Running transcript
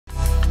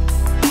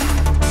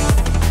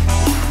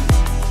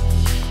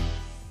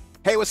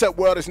what's up,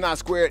 world? It's Not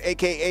Squared,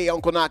 aka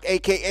Uncle Knock,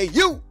 aka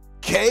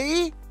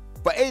UK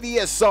for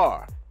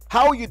ADSR.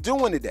 How are you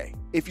doing today?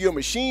 If you're a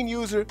machine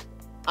user,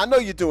 I know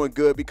you're doing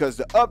good because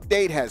the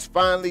update has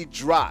finally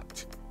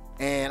dropped.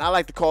 And I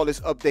like to call this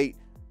update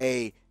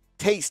a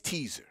taste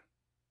teaser.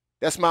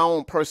 That's my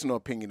own personal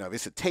opinion of it.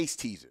 It's a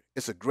taste teaser.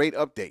 It's a great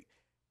update.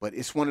 But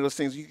it's one of those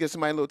things you get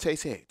somebody a little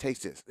taste. Hey,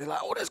 taste this. They're like,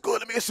 oh, that's good.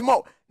 Let me get some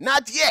more.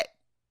 Not yet.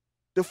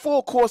 The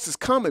full course is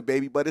coming,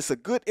 baby, but it's a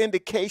good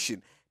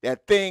indication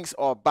that things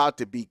are about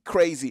to be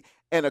crazy.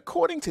 And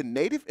according to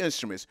Native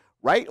Instruments,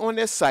 right on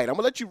their site, I'm going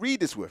to let you read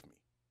this with me.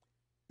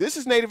 This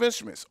is Native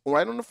Instruments,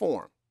 right on the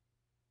forum.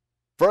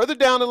 Further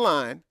down the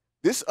line,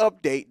 this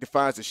update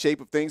defines the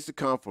shape of things to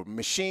come for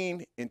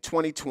Machine in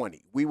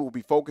 2020. We will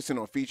be focusing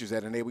on features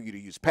that enable you to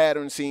use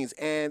pattern scenes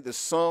and the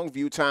song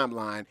view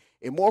timeline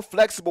in more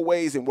flexible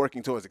ways and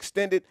working towards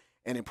extended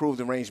and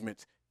improved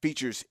arrangement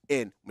features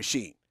in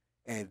Machine.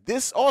 And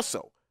this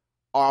also,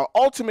 our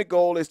ultimate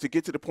goal is to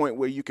get to the point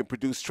where you can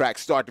produce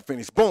tracks start to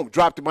finish. Boom,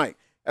 drop the mic.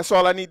 That's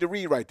all I need to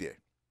read right there.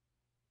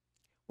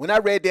 When I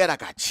read that, I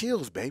got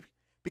chills, baby,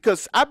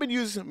 because I've been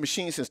using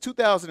Machine since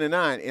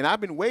 2009, and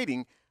I've been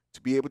waiting to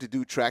be able to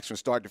do tracks from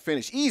start to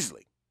finish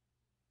easily.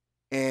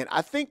 And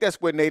I think that's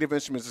where Native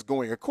Instruments is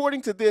going.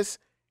 According to this,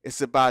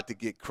 it's about to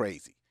get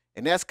crazy.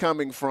 And that's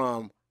coming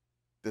from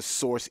the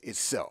source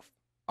itself.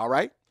 All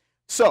right?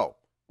 So,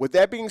 with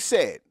that being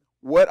said,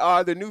 what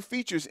are the new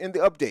features in the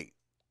update,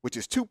 which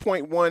is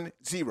 2.10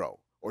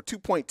 or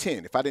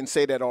 2.10, if I didn't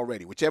say that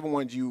already, whichever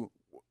one you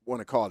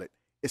want to call it,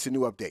 it's a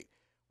new update.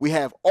 We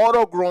have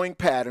auto-growing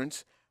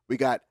patterns, we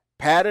got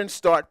pattern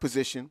start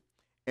position,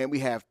 and we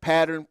have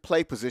pattern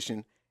play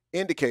position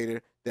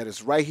indicator that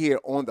is right here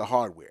on the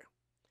hardware.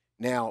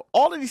 Now,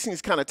 all of these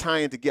things kind of tie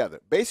in together.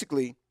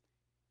 Basically,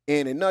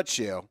 in a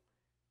nutshell,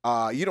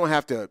 you don't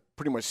have to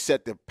pretty much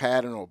set the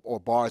pattern or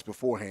bars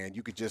beforehand.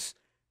 You could just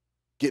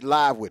get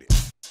live with it.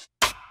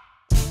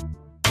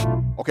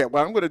 Okay,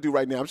 what I'm going to do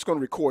right now, I'm just going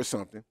to record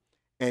something,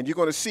 and you're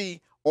going to see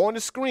on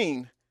the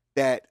screen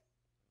that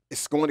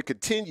it's going to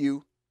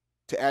continue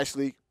to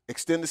actually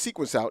extend the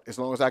sequence out as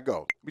long as I go.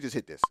 Let me just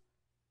hit this.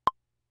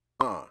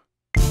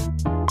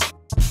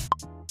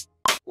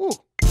 Woo.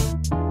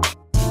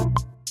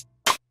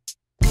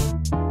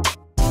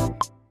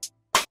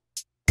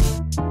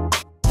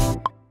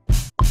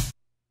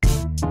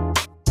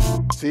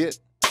 See it?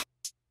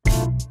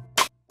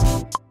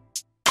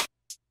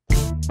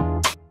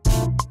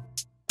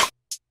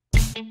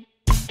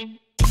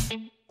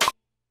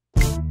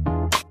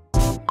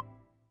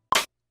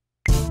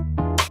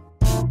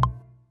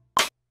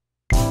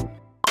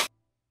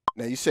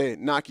 Now you say,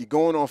 Knock, you're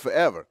going on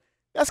forever.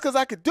 That's because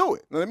I could do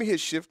it. Now let me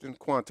hit shift and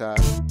quantize.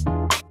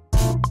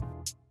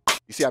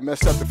 You see I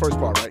messed up the first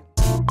part, right?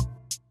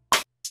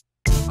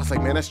 I was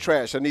like, man, that's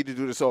trash. I need to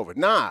do this over.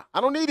 Nah,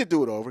 I don't need to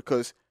do it over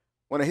because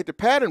when I hit the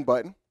pattern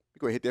button, you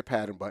go hit that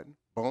pattern button,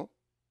 boom,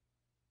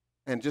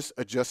 and just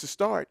adjust the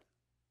start.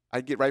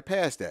 I get right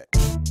past that.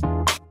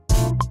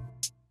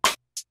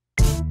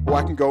 Or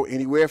I can go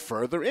anywhere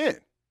further in.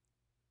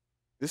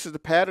 This is the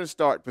pattern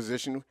start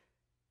position,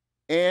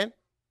 and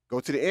go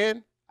to the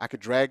end. I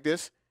could drag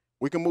this.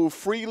 We can move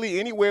freely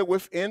anywhere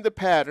within the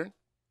pattern.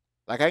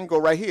 Like I can go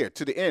right here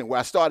to the end where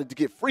I started to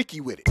get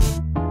freaky with it.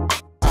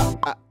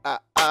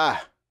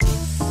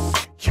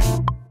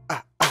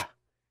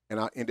 And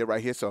I'll end it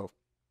right here. So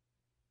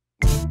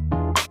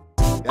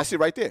that's it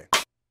right there.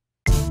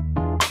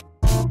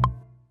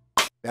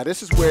 Now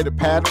this is where the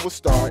pattern will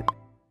start.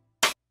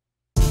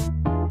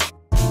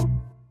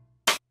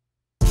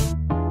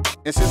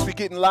 And since we're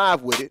getting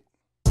live with it,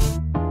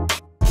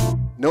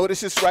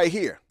 notice it's right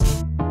here.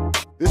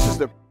 This is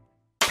the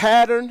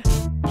pattern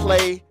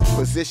play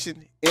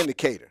position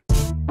indicator.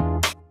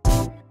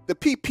 The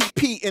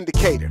PPP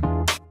indicator.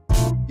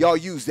 Y'all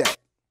use that.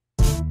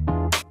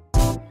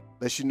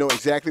 Lets you know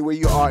exactly where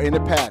you are in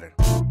the pattern.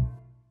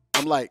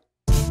 I'm like,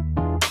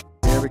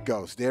 there it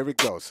goes, there it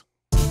goes.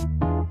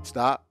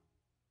 Stop.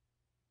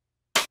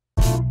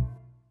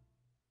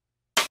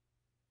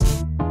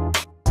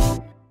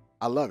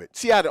 I love it.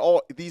 See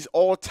how these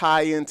all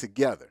tie in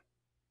together.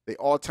 They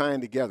all tie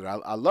in together.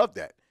 I love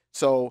that.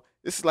 So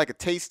this is like a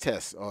taste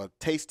test or a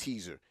taste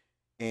teaser,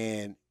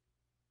 and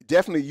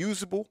definitely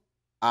usable.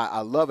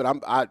 I love it.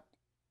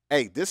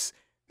 Hey, this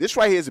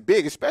right here is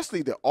big,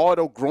 especially the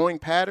auto growing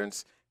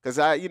patterns, because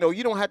you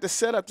don't have to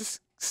set up. Just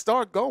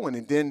start going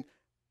and then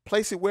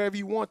place it wherever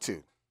you want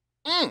to.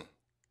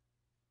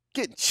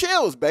 Getting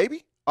chills,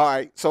 baby. All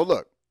right. So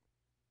look,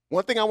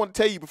 one thing I want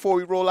to tell you before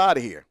we roll out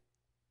of here.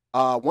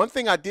 One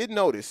thing I did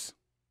notice,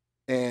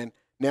 and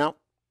now,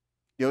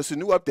 it's a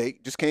new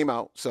update, just came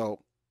out, so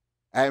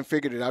I haven't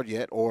figured it out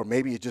yet, or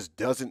maybe it just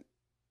doesn't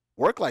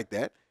work like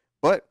that.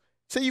 But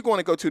say you're going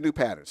to go to a new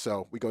pattern.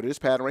 So we go to this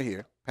pattern right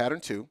here, pattern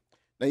 2.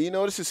 Now you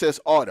notice it says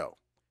auto.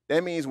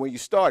 That means when you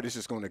start, it's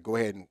just going to go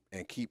ahead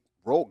and keep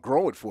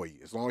growing for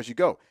you as long as you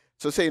go.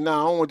 So say, I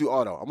don't want to do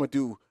auto. I'm going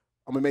to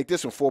make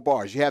this one 4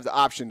 bars. You have the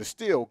option to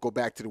still go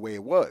back to the way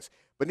it was.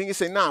 But then you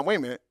say, wait a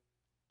minute.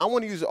 I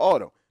want to use the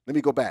auto. Let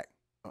me go back.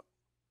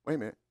 Wait a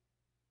minute.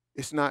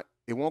 It's not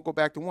it won't go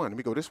back to 1. Let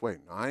me go this way.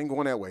 No, I ain't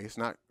going that way. It's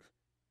not.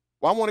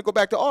 Well, I want to go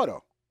back to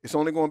auto. It's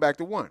only going back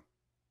to 1.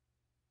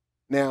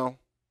 Now,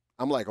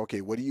 I'm like,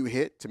 okay, what do you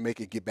hit to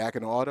make it get back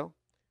into auto?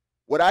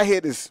 What I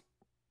hit is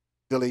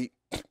delete,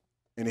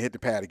 and hit the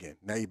pad again.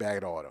 Now you're back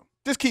at auto.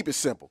 Just keep it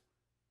simple.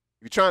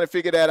 If you're trying to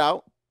figure that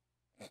out,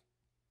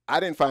 I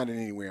didn't find it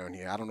anywhere on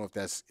here. I don't know if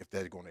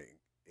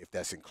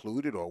that's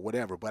included or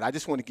whatever, but I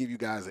just want to give you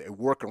guys a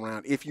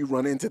workaround if you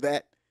run into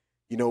that,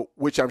 you know,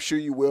 which I'm sure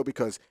you will,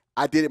 because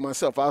I did it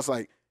myself. I was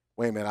like,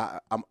 wait a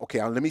minute, I'm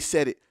okay. Let me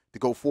set it to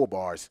go 4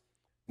 bars.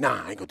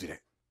 Nah, I ain't gonna do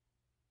that.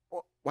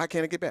 Well, why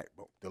can't I get back?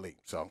 Well, delete.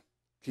 So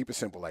keep it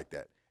simple like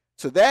that.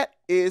 So that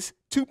is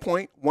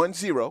 2.10,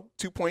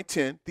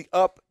 2.10, the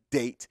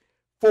update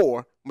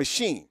for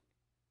Machine.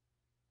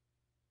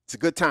 It's a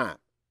good time.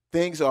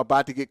 Things are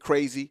about to get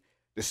crazy.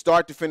 The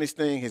start to finish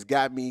thing has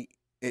got me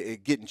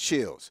getting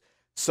chills.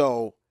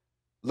 So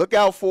look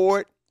out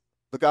for it.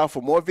 Look out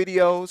for more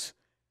videos.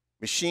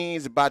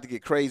 Machine's about to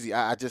get crazy.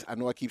 I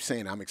know I keep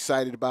saying it. I'm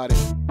excited about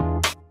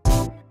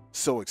it.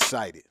 So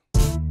excited.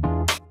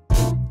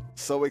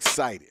 So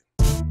excited.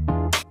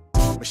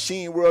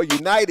 Machine World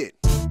United.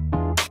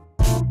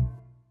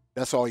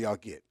 That's all y'all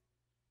get.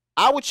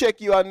 I will check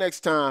you out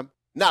next time.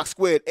 Knock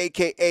Squared,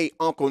 a.k.a.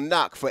 Uncle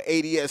Knock for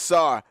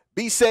ADSR.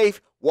 Be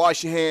safe.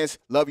 Wash your hands.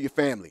 Love your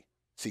family.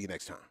 See you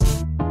next time.